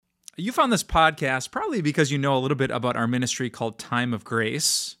You found this podcast probably because you know a little bit about our ministry called Time of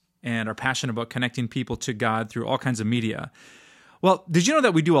Grace and are passionate about connecting people to God through all kinds of media. Well, did you know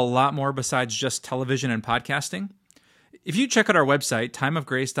that we do a lot more besides just television and podcasting? If you check out our website,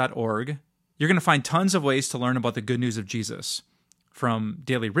 timeofgrace.org, you're going to find tons of ways to learn about the good news of Jesus. From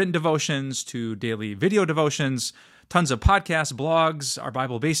daily written devotions to daily video devotions, tons of podcasts, blogs, our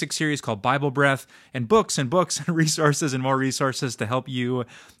Bible Basics series called Bible Breath, and books and resources and more resources to help you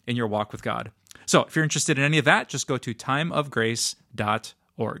in your walk with God. So if you're interested in any of that, just go to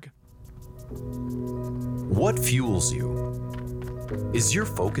timeofgrace.org. What fuels you? Is your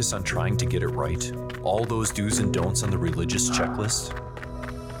focus on trying to get it right? All those do's and don'ts on the religious checklist?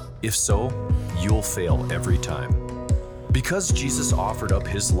 If so, you'll fail every time. Because Jesus offered up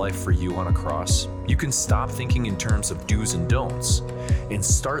his life for you on a cross, you can stop thinking in terms of do's and don'ts and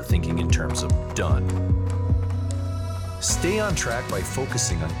start thinking in terms of done. Stay on track by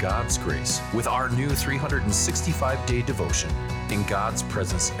focusing on God's grace with our new 365-day devotion, In God's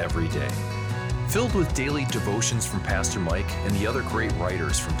Presence Every Day. Filled with daily devotions from Pastor Mike and the other great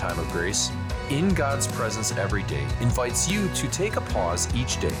writers from Time of Grace, In God's Presence Every Day invites you to take a pause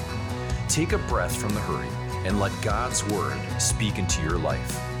each day, take a breath from the hurry, and let God's Word speak into your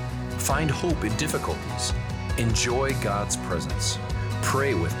life. Find hope in difficulties. Enjoy God's presence.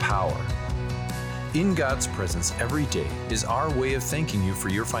 Pray with power. In God's Presence Every Day is our way of thanking you for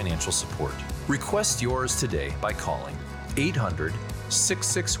your financial support. Request yours today by calling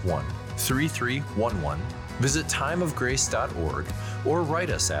 800-661-3311, visit timeofgrace.org, or write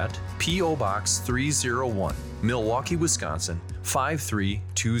us at P.O. Box 301, Milwaukee, Wisconsin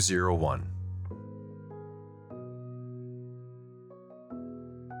 53201.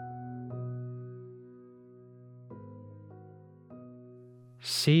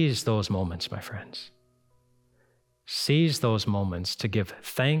 Seize those moments, my friends. Seize those moments to give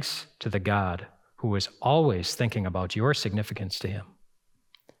thanks to the God who is always thinking about your significance to him,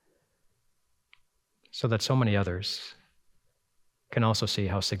 so that so many others can also see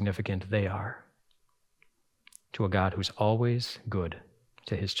how significant they are to a God who's always good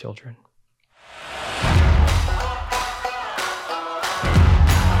to his children.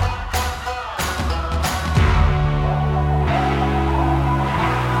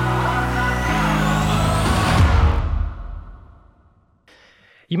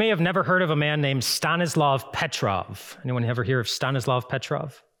 You may have never heard of a man named Stanislav Petrov. Anyone ever hear of Stanislav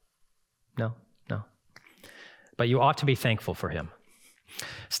Petrov? No. But you ought to be thankful for him.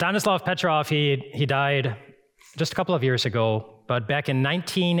 Stanislav Petrov, he died just a couple of years ago, but back in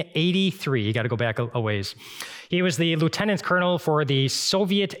 1983, you got to go back a ways. He was the lieutenant colonel for the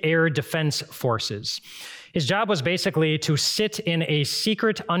Soviet Air Defense Forces. His job was basically to sit in a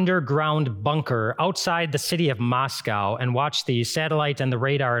secret underground bunker outside the city of Moscow and watch the satellite and the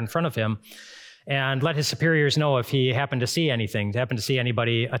radar in front of him and let his superiors know if he happened to see anything, happened to see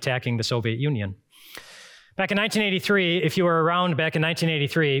anybody attacking the Soviet Union. Back in 1983, if you were around back in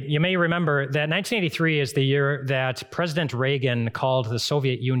 1983, you may remember that 1983 is the year that President Reagan called the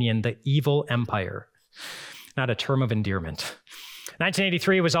Soviet Union the evil empire, not a term of endearment.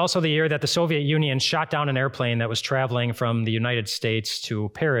 1983 was also the year that the Soviet Union shot down an airplane that was traveling from the United States to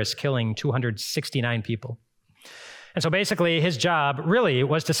Paris, killing 269 people. And so basically his job really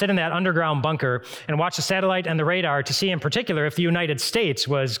was to sit in that underground bunker and watch the satellite and the radar to see in particular if the United States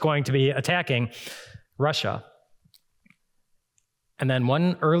was going to be attacking Russia. And then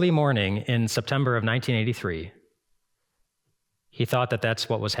one early morning in September of 1983, he thought that that's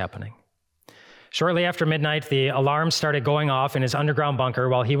what was happening. Shortly after midnight, the alarms started going off in his underground bunker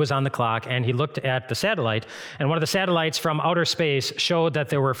while he was on the clock, and he looked at the satellite, and one of the satellites from outer space showed that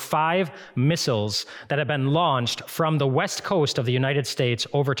there were 5 missiles that had been launched from the west coast of the United States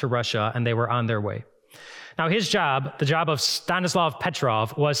over to Russia, and they were on their way. Now, his job, the job of Stanislav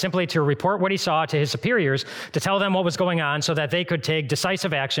Petrov, was simply to report what he saw to his superiors, to tell them what was going on so that they could take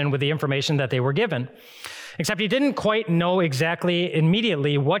decisive action with the information that they were given. Except he didn't quite know exactly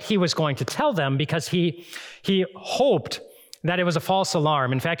immediately what he was going to tell them because he hoped that it was a false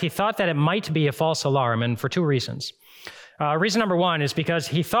alarm. In fact, he thought that it might be a false alarm, and for 2 reasons. Reason number 1 is because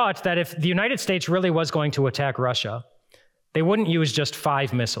he thought that if the United States really was going to attack Russia, they wouldn't use just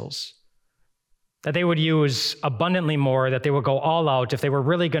 5 missiles, that they would use abundantly more, that they would go all out if they were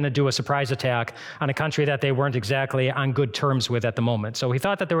really going to do a surprise attack on a country that they weren't exactly on good terms with at the moment. So he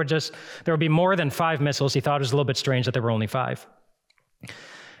thought that there would be more than 5 missiles. He thought it was a little bit strange that there were only 5.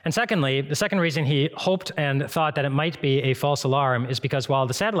 And secondly, the second reason he hoped and thought that it might be a false alarm is because while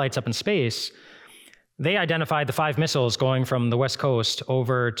the satellites up in space, they identified the 5 missiles going from the west coast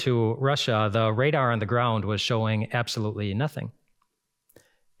over to Russia, the radar on the ground was showing absolutely nothing.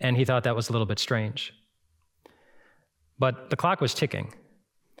 and he thought that was a little bit strange. But the clock was ticking,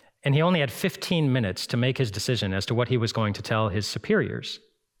 and he only had 15 minutes to make his decision as to what he was going to tell his superiors.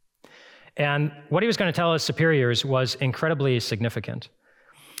 And what he was going to tell his superiors was incredibly significant,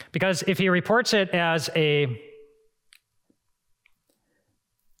 because if he reports it as a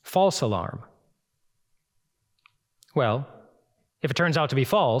false alarm, well, if it turns out to be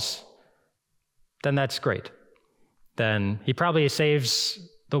false, then that's great. Then he probably spares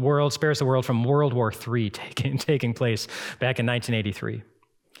the world from World War III taking place back in 1983.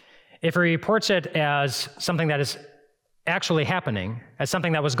 If he reports it as something that is actually happening, as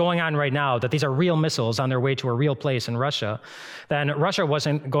something that was going on right now, that these are real missiles on their way to a real place in Russia, then Russia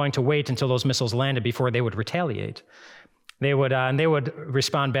wasn't going to wait until those missiles landed before they would retaliate. They would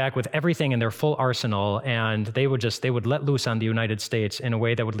respond back with everything in their full arsenal, and they would let loose on the United States in a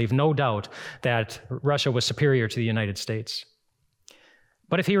way that would leave no doubt that Russia was superior to the United States.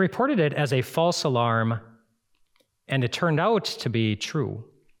 But if he reported it as a false alarm and it turned out to be true,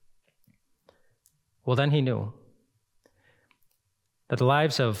 well, then he knew that the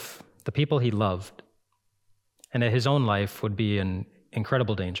lives of the people he loved and that his own life would be in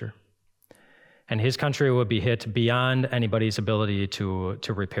incredible danger. And his country would be hit beyond anybody's ability to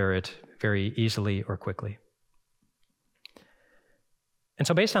repair it very easily or quickly. And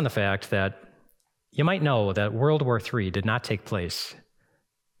so based on the fact that you might know that World War III did not take place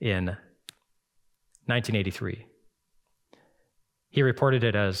in 1983, he reported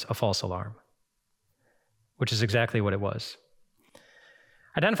it as a false alarm, which is exactly what it was.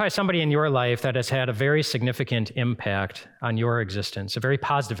 Identify somebody in your life that has had a very significant impact on your existence, a very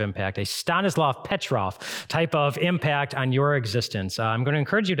positive impact, a Stanislav Petrov type of impact on your existence. I'm going to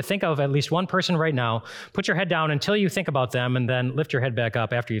encourage you to think of at least one person right now. Put your head down until you think about them, and then lift your head back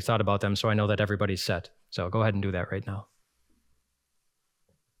up after you've thought about them so I know that everybody's set. So go ahead and do that right now.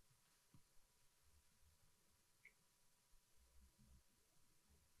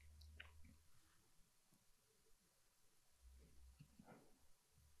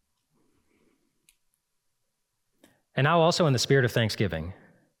 And now also in the spirit of thanksgiving,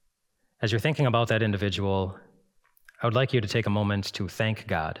 as you're thinking about that individual, I would like you to take a moment to thank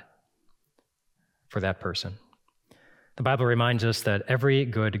God for that person. The Bible reminds us that every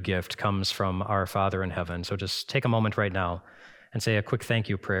good gift comes from our Father in heaven. So just take a moment right now and say a quick thank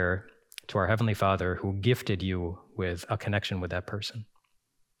you prayer to our Heavenly Father who gifted you with a connection with that person.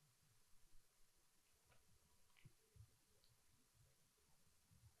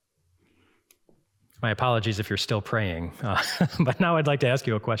 My apologies if you're still praying, but now I'd like to ask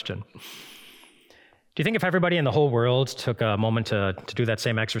you a question. Do you think if everybody in the whole world took a moment to do that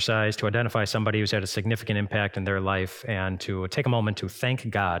same exercise, to identify somebody who's had a significant impact in their life and to take a moment to thank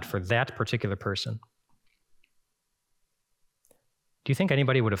God for that particular person, do you think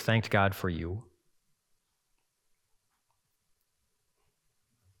anybody would have thanked God for you?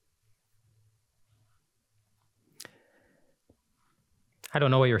 I don't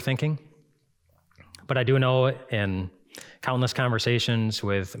know what you're thinking. But I do know in countless conversations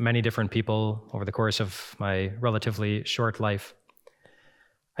with many different people over the course of my relatively short life,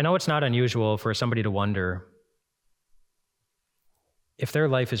 I know it's not unusual for somebody to wonder if their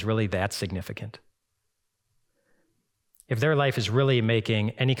life is really that significant, if their life is really making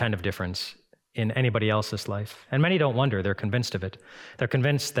any kind of difference in anybody else's life. And many don't wonder, they're convinced of it. They're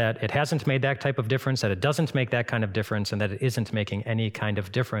convinced that it hasn't made that type of difference, that it doesn't make that kind of difference, and that it isn't making any kind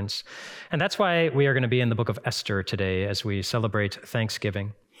of difference. And that's why we are going to be in the book of Esther today as we celebrate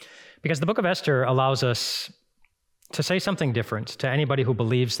Thanksgiving. Because the book of Esther allows us to say something different to anybody who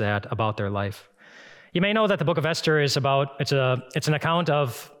believes that about their life. You may know that the book of Esther is it's an account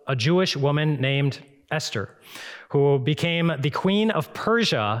of a Jewish woman named Esther, who became the queen of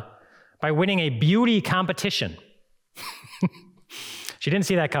Persia by winning a beauty competition. She didn't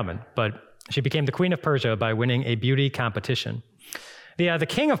see that coming, but she became the queen of Persia by winning a beauty competition. The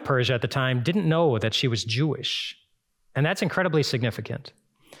king of Persia at the time didn't know that she was Jewish, and that's incredibly significant.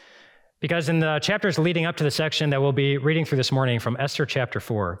 Because in the chapters leading up to the section that we'll be reading through this morning from Esther chapter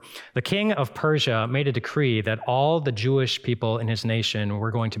 4, the king of Persia made a decree that all the Jewish people in his nation were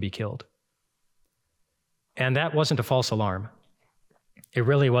going to be killed. And that wasn't a false alarm. It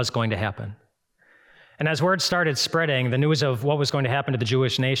really was going to happen. And as word started spreading, the news of what was going to happen to the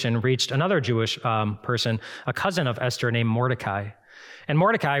Jewish nation reached another Jewish person, a cousin of Esther named Mordecai. And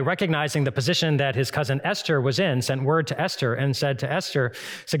Mordecai, recognizing the position that his cousin Esther was in, sent word to Esther and said to Esther,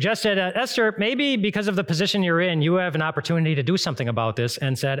 suggested, Esther, maybe because of the position you're in, you have an opportunity to do something about this,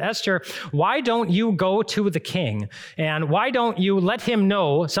 and said, Esther, why don't you go to the king? And why don't you let him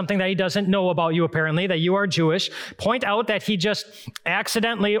know something that he doesn't know about you, apparently, that you are Jewish? Point out that he just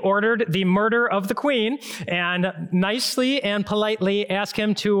accidentally ordered the murder of the queen, and nicely and politely ask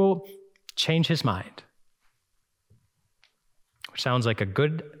him to change his mind. Which sounds like a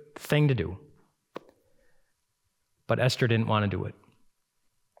good thing to do. But Esther didn't want to do it.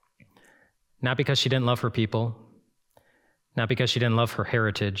 Not because she didn't love her people, not because she didn't love her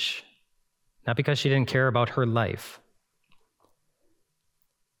heritage, not because she didn't care about her life,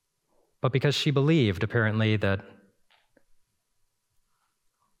 but because she believed, apparently, that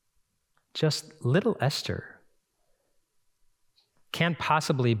just little Esther can't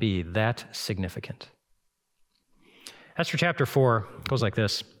possibly be that significant. Esther chapter 4 goes like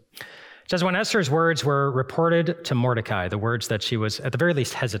this. It says, when Esther's words were reported to Mordecai, the words that she was at the very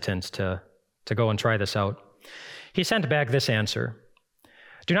least hesitant to go and try this out, he sent back this answer.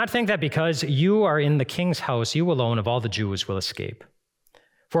 Do not think that because you are in the king's house, you alone of all the Jews will escape.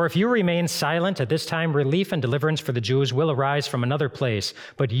 For if you remain silent at this time, relief and deliverance for the Jews will arise from another place,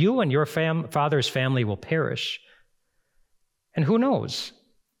 but you and your father's family will perish. And who knows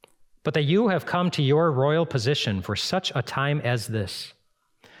but that you have come to your royal position for such a time as this?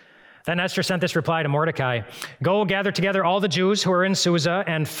 Then Esther sent this reply to Mordecai, go gather together all the Jews who are in Susa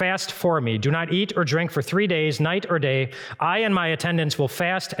and fast for me. Do not eat or drink for 3 days, night or day. I and my attendants will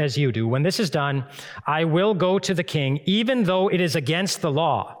fast as you do. When this is done, I will go to the king, even though it is against the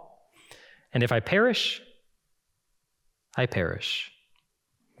law. And if I perish, I perish.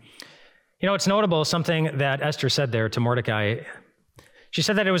 You know, it's notable, something that Esther said there to Mordecai. She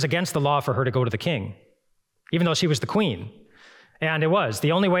said that it was against the law for her to go to the king, even though she was the queen. And it was.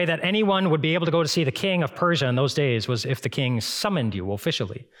 The only way that anyone would be able to go to see the king of Persia in those days was if the king summoned you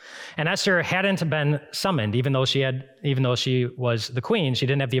officially. And Esther hadn't been summoned, even though she was the queen. She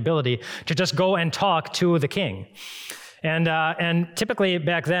didn't have the ability to just go and talk to the king. And typically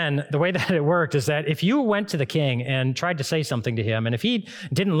back then, the way that it worked is that if you went to the king and tried to say something to him, and if he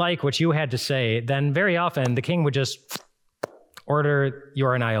didn't like what you had to say, then very often the king would just order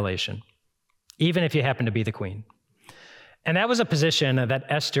your annihilation, even if you happen to be the queen. And that was a position that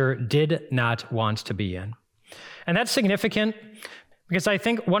Esther did not want to be in. And that's significant because I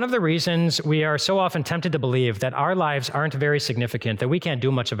think one of the reasons we are so often tempted to believe that our lives aren't very significant, that we can't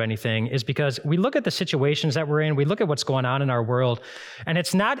do much of anything, is because we look at the situations that we're in, we look at what's going on in our world, and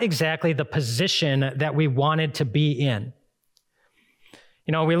it's not exactly the position that we wanted to be in.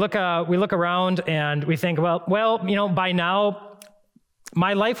 You know, we look around and we think, well, you know, by now,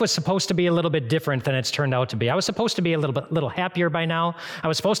 my life was supposed to be a little bit different than it's turned out to be. I was supposed to be a little happier by now. I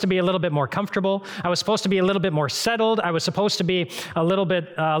was supposed to be a little bit more comfortable. I was supposed to be a little bit more settled. I was supposed to be a little bit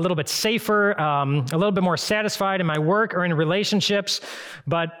safer, a little bit more satisfied in my work or in relationships.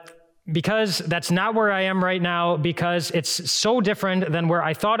 But because that's not where I am right now, because it's so different than where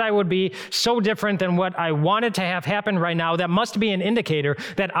I thought I would be, so different than what I wanted to have happen right now, that must be an indicator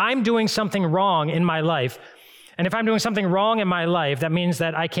that I'm doing something wrong in my life. And if I'm doing something wrong in my life, that means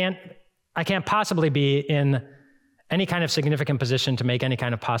that I can't possibly be in any kind of significant position to make any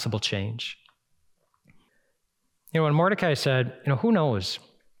kind of possible change. You know, when Mordecai said, you know, who knows,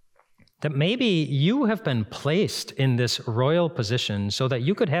 that maybe you have been placed in this royal position so that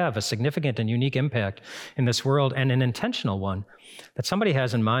you could have a significant and unique impact in this world, and an intentional one that somebody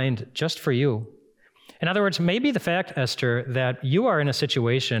has in mind just for you. In other words, maybe the fact, Esther, that you are in a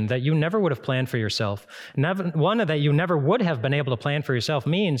situation that you never would have planned for yourself, one that you never would have been able to plan for yourself,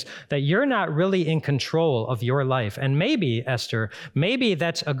 means that you're not really in control of your life. And maybe, Esther, maybe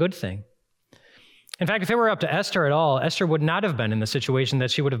that's a good thing. In fact, if it were up to Esther at all, Esther would not have been in the situation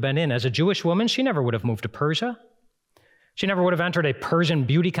that she would have been in. As a Jewish woman, she never would have moved to Persia. She never would have entered a Persian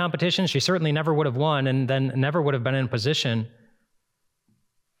beauty competition. She certainly never would have won, and then never would have been in a position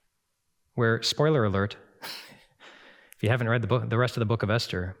where, spoiler alert, if you haven't read the rest of the book of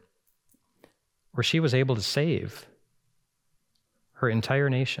Esther, where she was able to save her entire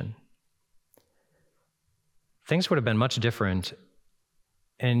nation. Things would have been much different,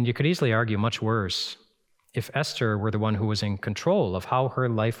 and you could easily argue much worse, if Esther were the one who was in control of how her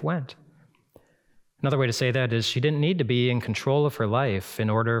life went. Another way to say that is she didn't need to be in control of her life in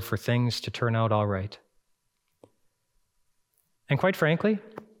order for things to turn out all right. And quite frankly,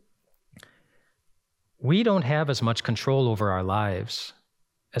 we don't have as much control over our lives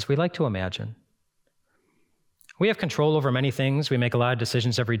as we like to imagine. We have control over many things. We make a lot of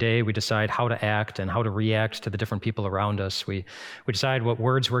decisions every day. We decide how to act and how to react to the different people around us. We decide what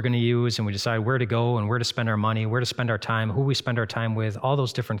words we're going to use, and we decide where to go and where to spend our money, where to spend our time, who we spend our time with, all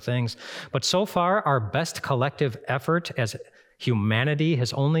those different things. But so far, our best collective effort as humanity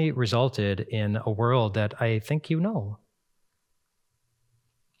has only resulted in a world that I think you know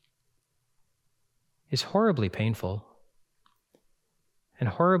is horribly painful and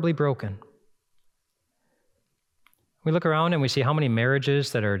horribly broken. We look around and we see how many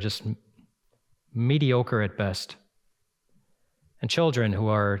marriages that are just mediocre at best, and children who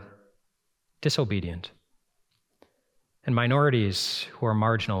are disobedient, and minorities who are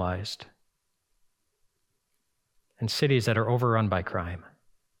marginalized, and cities that are overrun by crime.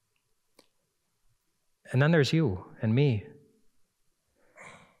 And then there's you and me,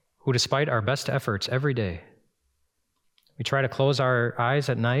 who, despite our best efforts every day, we try to close our eyes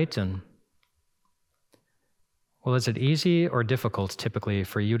at night and, well, is it easy or difficult typically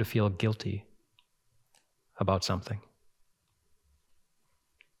for you to feel guilty about something?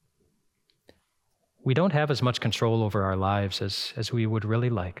 We don't have as much control over our lives as we would really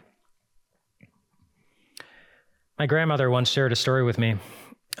like. My grandmother once shared a story with me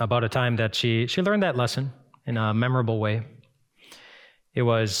about a time that she learned that lesson in a memorable way. It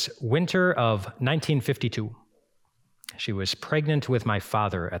was winter of 1952. She was pregnant with my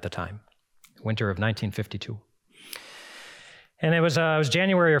father at the time, winter of 1952. And it was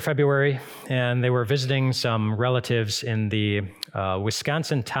January or February, and they were visiting some relatives in the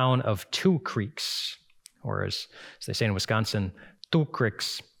Wisconsin town of Two Creeks, or as they say in Wisconsin, Two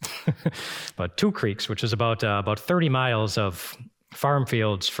Creeks. But Two Creeks, which is about 30 miles of farm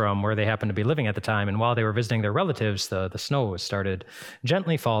fields from where they happened to be living at the time. And while they were visiting their relatives, the snow started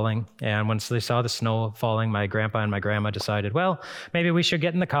gently falling. And once they saw the snow falling, my grandpa and my grandma decided, well, maybe we should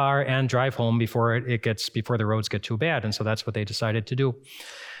get in the car and drive home before the roads get too bad. And so that's what they decided to do.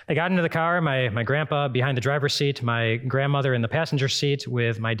 They got into the car, my grandpa behind the driver's seat, my grandmother in the passenger seat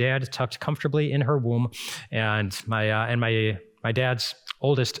with my dad tucked comfortably in her womb, and my dad's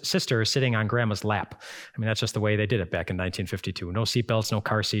oldest sister sitting on grandma's lap. I mean, that's just the way they did it back in 1952. No seatbelts, no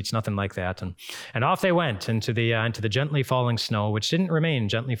car seats, nothing like that. And off they went into the gently falling snow, which didn't remain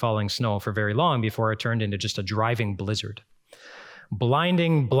gently falling snow for very long before it turned into just a driving blizzard.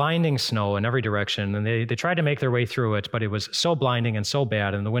 Blinding snow in every direction. And they tried to make their way through it, but it was so blinding and so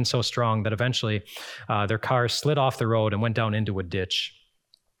bad, and the wind so strong that eventually their car slid off the road and went down into a ditch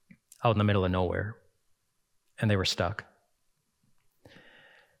out in the middle of nowhere. And they were stuck.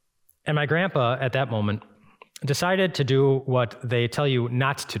 And my grandpa, at that moment, decided to do what they tell you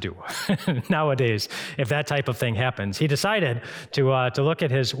not to do nowadays if that type of thing happens. He decided to look at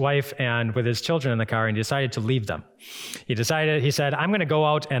his wife and with his children in the car, and he decided to leave them. He said, I'm going to go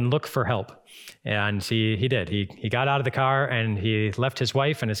out and look for help. And he did. He got out of the car, and he left his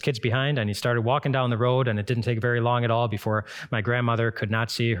wife and his kids behind, and he started walking down the road, and it didn't take very long at all before my grandmother could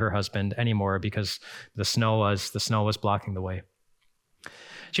not see her husband anymore because the snow was blocking the way.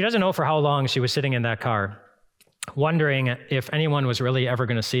 She doesn't know for how long she was sitting in that car, wondering if anyone was really ever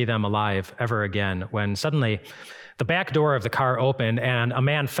going to see them alive ever again, when suddenly the back door of the car opened and a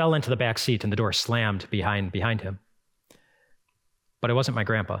man fell into the back seat and the door slammed behind him. But it wasn't my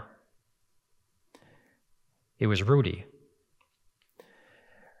grandpa. It was Rudy.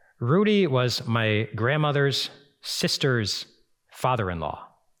 Rudy was my grandmother's sister's father-in-law.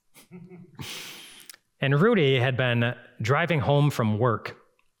 And Rudy had been driving home from work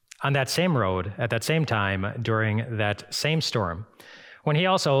on that same road at that same time during that same storm, when he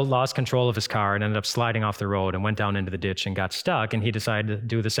also lost control of his car and ended up sliding off the road and went down into the ditch and got stuck. And he decided to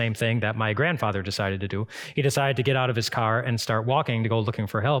do the same thing that my grandfather decided to do. He decided to get out of his car and start walking to go looking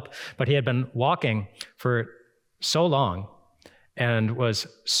for help. But he had been walking for so long and was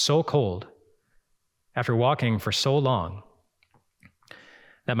so cold after walking for so long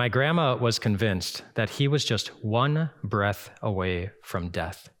that my grandma was convinced that he was just one breath away from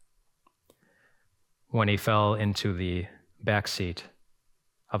death when he fell into the back seat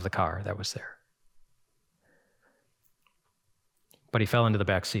of the car that was there. But he fell into the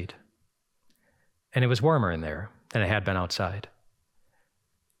back seat, and it was warmer in there than it had been outside.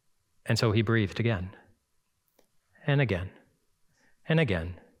 And so he breathed again, and again, and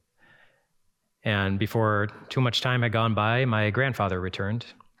again. And before too much time had gone by, my grandfather returned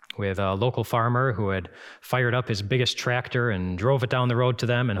with a local farmer who had fired up his biggest tractor and drove it down the road to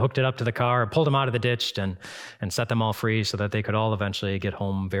them and hooked it up to the car, pulled them out of the ditch and set them all free so that they could all eventually get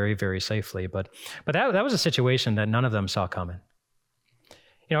home very, very safely. But that was a situation that none of them saw coming.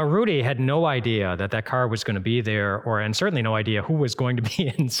 You know, Rudy had no idea that car was going to be there, and certainly no idea who was going to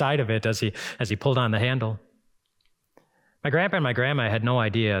be inside of it as he pulled on the handle. My grandpa and my grandma had no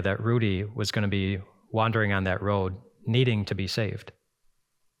idea that Rudy was going to be wandering on that road, needing to be saved.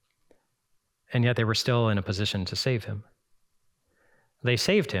 And yet they were still in a position to save him. They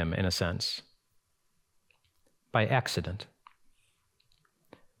saved him, in a sense, by accident.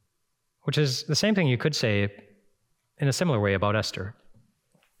 Which is the same thing you could say in a similar way about Esther.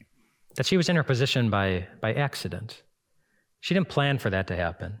 That she was in her position by accident. She didn't plan for that to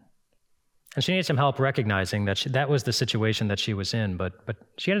happen. And she needed some help recognizing that that was the situation that she was in, but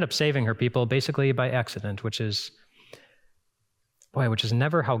she ended up saving her people basically by accident, which is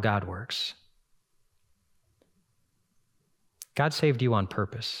never how God works. God saved you on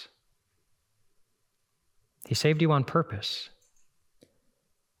purpose. He saved you on purpose.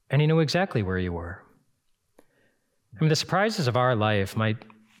 And he knew exactly where you were. I mean, the surprises of our life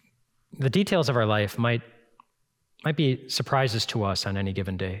the details of our life might be surprises to us on any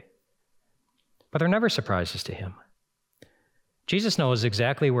given day. But they're never surprises to him. Jesus knows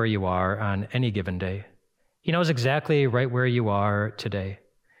exactly where you are on any given day. He knows exactly right where you are today.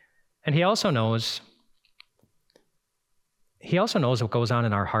 And he also knows what goes on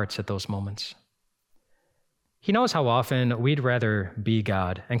in our hearts at those moments. He knows how often we'd rather be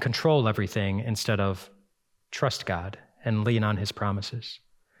God and control everything instead of trust God and lean on his promises.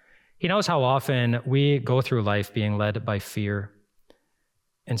 He knows how often we go through life being led by fear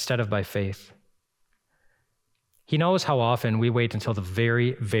instead of by faith. He knows how often we wait until the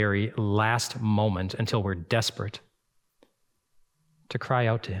very, very last moment, until we're desperate, to cry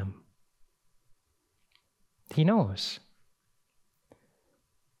out to him. He knows.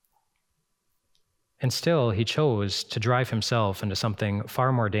 And still, he chose to drive himself into something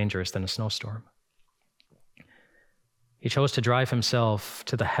far more dangerous than a snowstorm. He chose to drive himself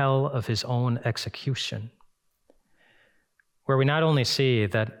to the hell of his own execution, where we not only see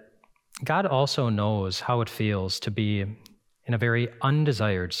that God also knows how it feels to be in a very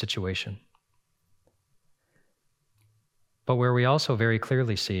undesired situation, but where we also very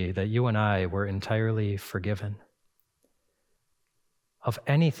clearly see that you and I were entirely forgiven of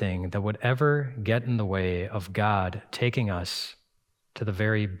anything that would ever get in the way of God taking us to the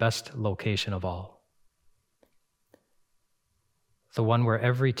very best location of all, the one where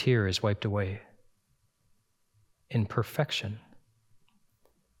every tear is wiped away in perfection,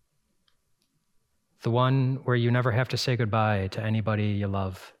 the one where you never have to say goodbye to anybody you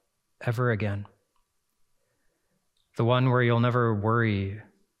love ever again, the one where you'll never worry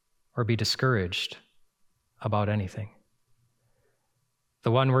or be discouraged about anything,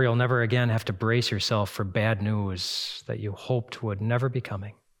 the one where you'll never again have to brace yourself for bad news that you hoped would never be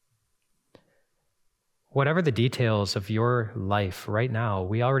coming. Whatever the details of your life right now,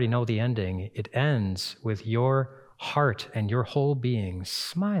 we already know the ending. It ends with your heart and your whole being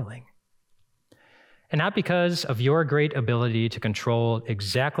smiling. And not because of your great ability to control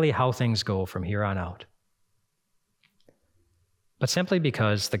exactly how things go from here on out, but simply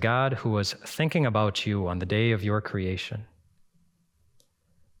because the God who was thinking about you on the day of your creation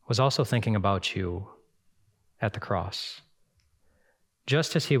was also thinking about you at the cross,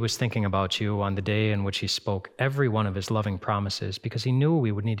 just as he was thinking about you on the day in which he spoke every one of his loving promises, because he knew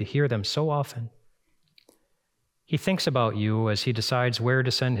we would need to hear them so often. He thinks about you as he decides where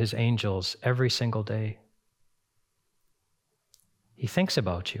to send his angels every single day. He thinks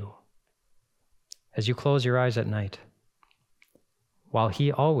about you as you close your eyes at night, while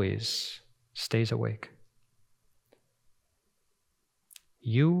he always stays awake.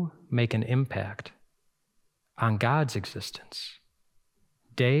 You make an impact on God's existence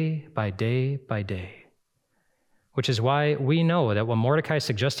day by day by day, which is why we know that what Mordecai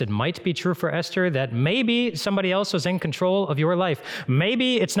suggested might be true for Esther, that maybe somebody else was in control of your life.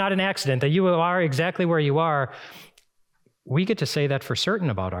 Maybe it's not an accident that you are exactly where you are. We get to say that for certain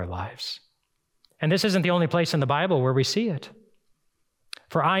about our lives. And this isn't the only place in the Bible where we see it.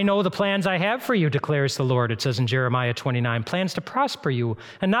 For I know the plans I have for you, declares the Lord, it says in Jeremiah 29, plans to prosper you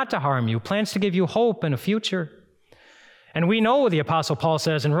and not to harm you, plans to give you hope and a future. And we know, the Apostle Paul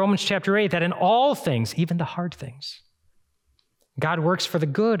says in Romans chapter 8, that in all things, even the hard things, God works for the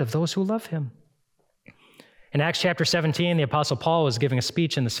good of those who love him. In Acts chapter 17, the Apostle Paul was giving a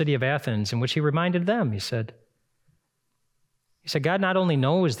speech in the city of Athens in which he reminded them, he said, God not only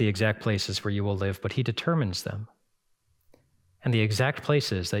knows the exact places where you will live, but he determines them and the exact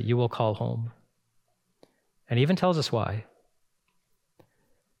places that you will call home. And he even tells us why.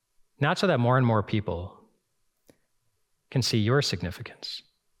 Not so that more and more people can see your significance,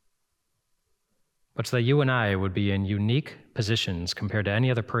 but so that you and I would be in unique positions compared to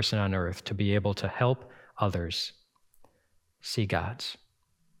any other person on earth to be able to help others see God's.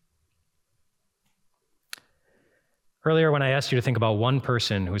 Earlier, when I asked you to think about one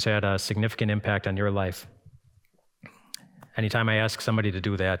person who's had a significant impact on your life, anytime I ask somebody to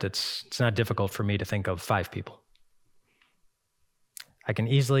do that, it's not difficult for me to think of 5 people. I can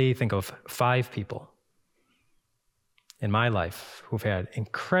easily think of 5 people in my life who've had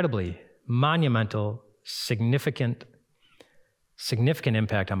incredibly monumental, significant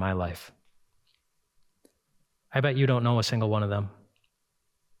impact on my life. I bet you don't know a single one of them.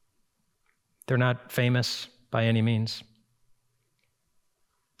 They're not famous by any means,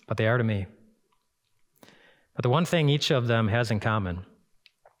 but they are to me. But the one thing each of them has in common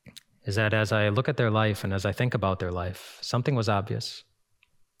is that as I look at their life and as I think about their life, something was obvious.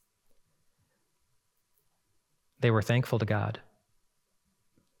 They were thankful to God.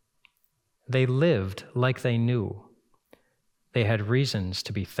 They lived like they knew they had reasons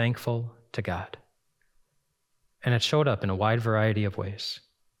to be thankful to God. And it showed up in a wide variety of ways.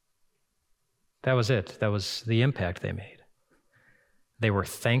 That was it. That was the impact they made. They were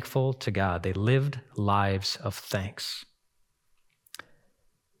thankful to God. They lived lives of thanks.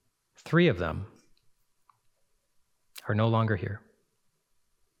 3 of them are no longer here.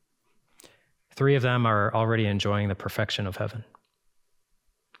 3 of them are already enjoying the perfection of heaven.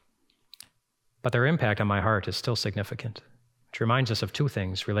 But their impact on my heart is still significant, which reminds us of 2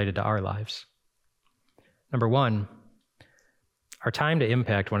 things related to our lives. Number 1, our time to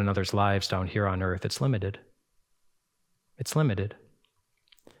impact one another's lives down here on earth, it's limited. It's limited.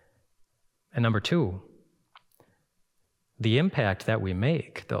 And number 2, the impact that we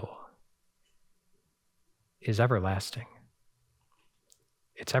make, though, is everlasting.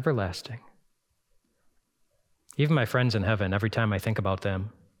 It's everlasting. Even my friends in heaven, every time I think about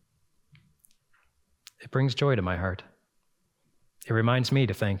them, it brings joy to my heart. It reminds me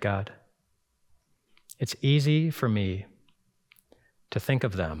to thank God. It's easy for me to think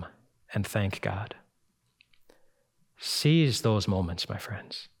of them and thank God. Seize those moments, my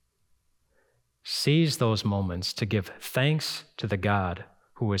friends. Seize those moments to give thanks to the God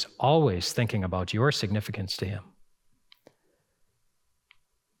who is always thinking about your significance to him,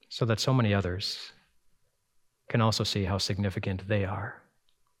 so that so many others can also see how significant they are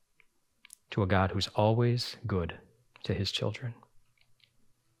to a God who's always good to his children.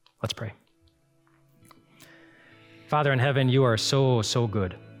 Let's pray. Father in heaven, you are so, so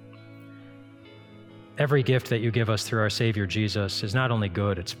good. Every gift that you give us through our Savior Jesus is not only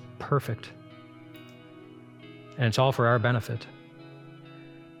good, it's perfect. And it's all for our benefit.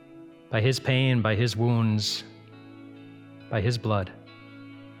 By his pain, by his wounds, by his blood,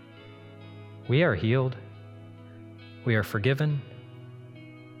 we are healed. We are forgiven.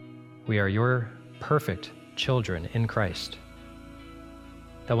 We are your perfect children in Christ.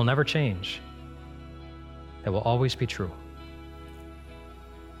 That will never change. That will always be true.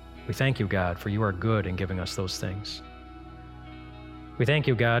 We thank you, God, for you are good in giving us those things. We thank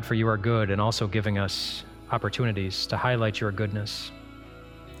you, God, for you are good and also giving us opportunities to highlight your goodness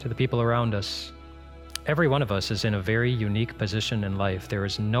to the people around us. Every one of us is in a very unique position in life. There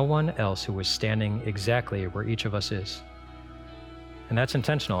is no one else who is standing exactly where each of us is. And that's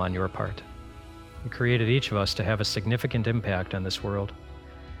intentional on your part. You created each of us to have a significant impact on this world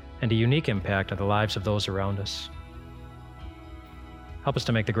and a unique impact on the lives of those around us. Help us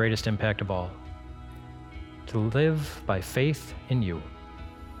to make the greatest impact of all, to live by faith in you,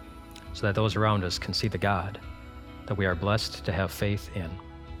 so that those around us can see the God that we are blessed to have faith in.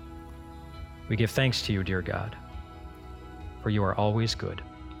 We give thanks to you, dear God, for you are always good.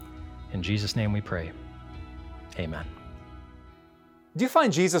 In Jesus' name we pray. Amen. Do you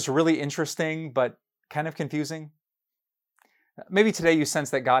find Jesus really interesting, but kind of confusing? Maybe today you sense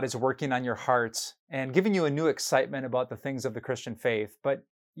that God is working on your heart and giving you a new excitement about the things of the Christian faith, but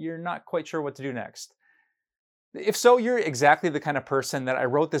you're not quite sure what to do next. If so, you're exactly the kind of person that I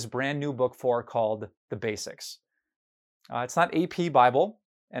wrote this brand new book for called The Basics. It's not AP Bible,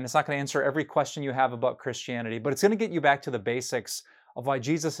 and it's not going to answer every question you have about Christianity, but it's going to get you back to the basics of why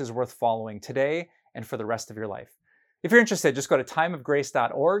Jesus is worth following today and for the rest of your life. If you're interested, just go to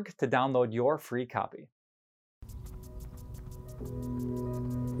timeofgrace.org to download your free copy.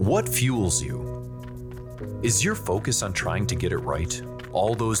 What fuels you? Is your focus on trying to get it right?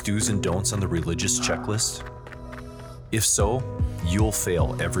 All those do's and don'ts on the religious checklist? If so, you'll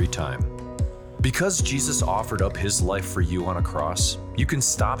fail every time. Because Jesus offered up his life for you on a cross, you can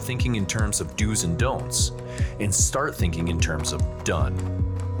stop thinking in terms of do's and don'ts and start thinking in terms of done.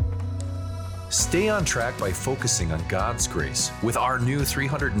 Stay on track by focusing on God's grace with our new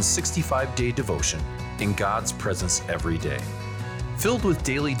 365-day devotion, In God's Presence Every Day. Filled with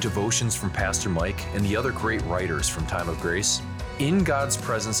daily devotions from Pastor Mike and the other great writers from Time of Grace, In God's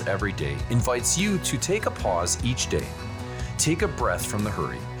Presence Every Day invites you to take a pause each day. Take a breath from the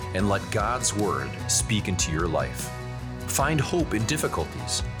hurry and let God's Word speak into your life. Find hope in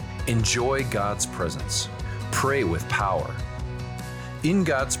difficulties. Enjoy God's presence. Pray with power. In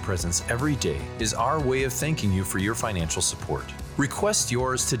God's Presence Every Day is our way of thanking you for your financial support. Request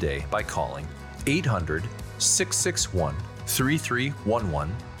yours today by calling 800-661-3311,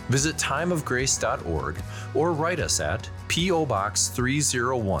 visit timeofgrace.org, or write us at P.O. Box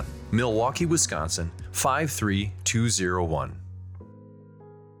 301, Milwaukee, Wisconsin 53201.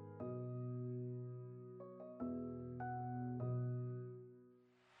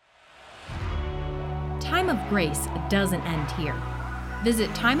 Time of Grace doesn't end here. Visit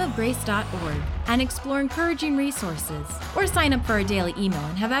timeofgrace.org and explore encouraging resources, or sign up for our daily email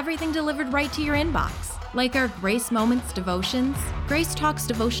and have everything delivered right to your inbox, like our Grace Moments devotions, Grace Talks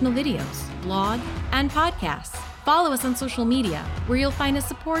devotional videos, blog, and podcasts. Follow us on social media, where you'll find a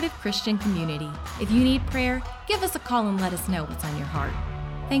supportive Christian community. If you need prayer, give us a call and let us know what's on your heart.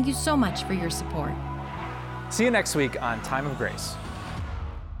 Thank you so much for your support. See you next week on Time of Grace.